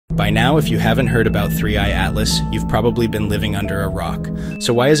By now, if you haven't heard about 3I Atlas, you've probably been living under a rock.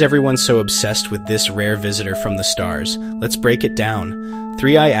 So why is everyone so obsessed with this rare visitor from the stars? Let's break it down.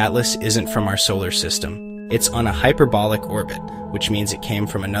 3I Atlas isn't from our solar system. It's on a hyperbolic orbit, which means it came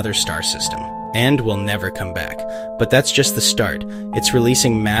from another star system, and will never come back. But that's just the start. It's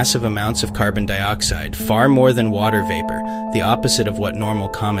releasing massive amounts of carbon dioxide, far more than water vapor, the opposite of what normal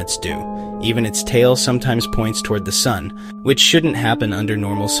comets do. Even its tail sometimes points toward the sun, which shouldn't happen under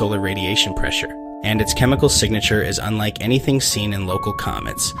normal solar radiation pressure. And its chemical signature is unlike anything seen in local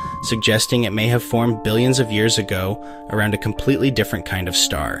comets, suggesting it may have formed billions of years ago around a completely different kind of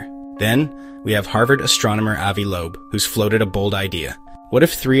star. Then, we have Harvard astronomer Avi Loeb, who's floated a bold idea. What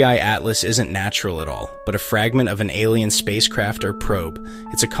if 3I Atlas isn't natural at all, but a fragment of an alien spacecraft or probe?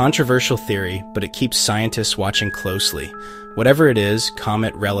 It's a controversial theory, but it keeps scientists watching closely. Whatever it is,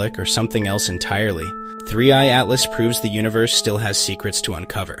 comet, relic, or something else entirely, 3I Atlas proves the universe still has secrets to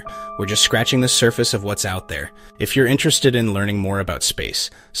uncover. We're just scratching the surface of what's out there. If you're interested in learning more about space,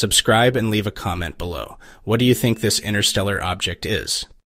 subscribe and leave a comment below. What do you think this interstellar object is?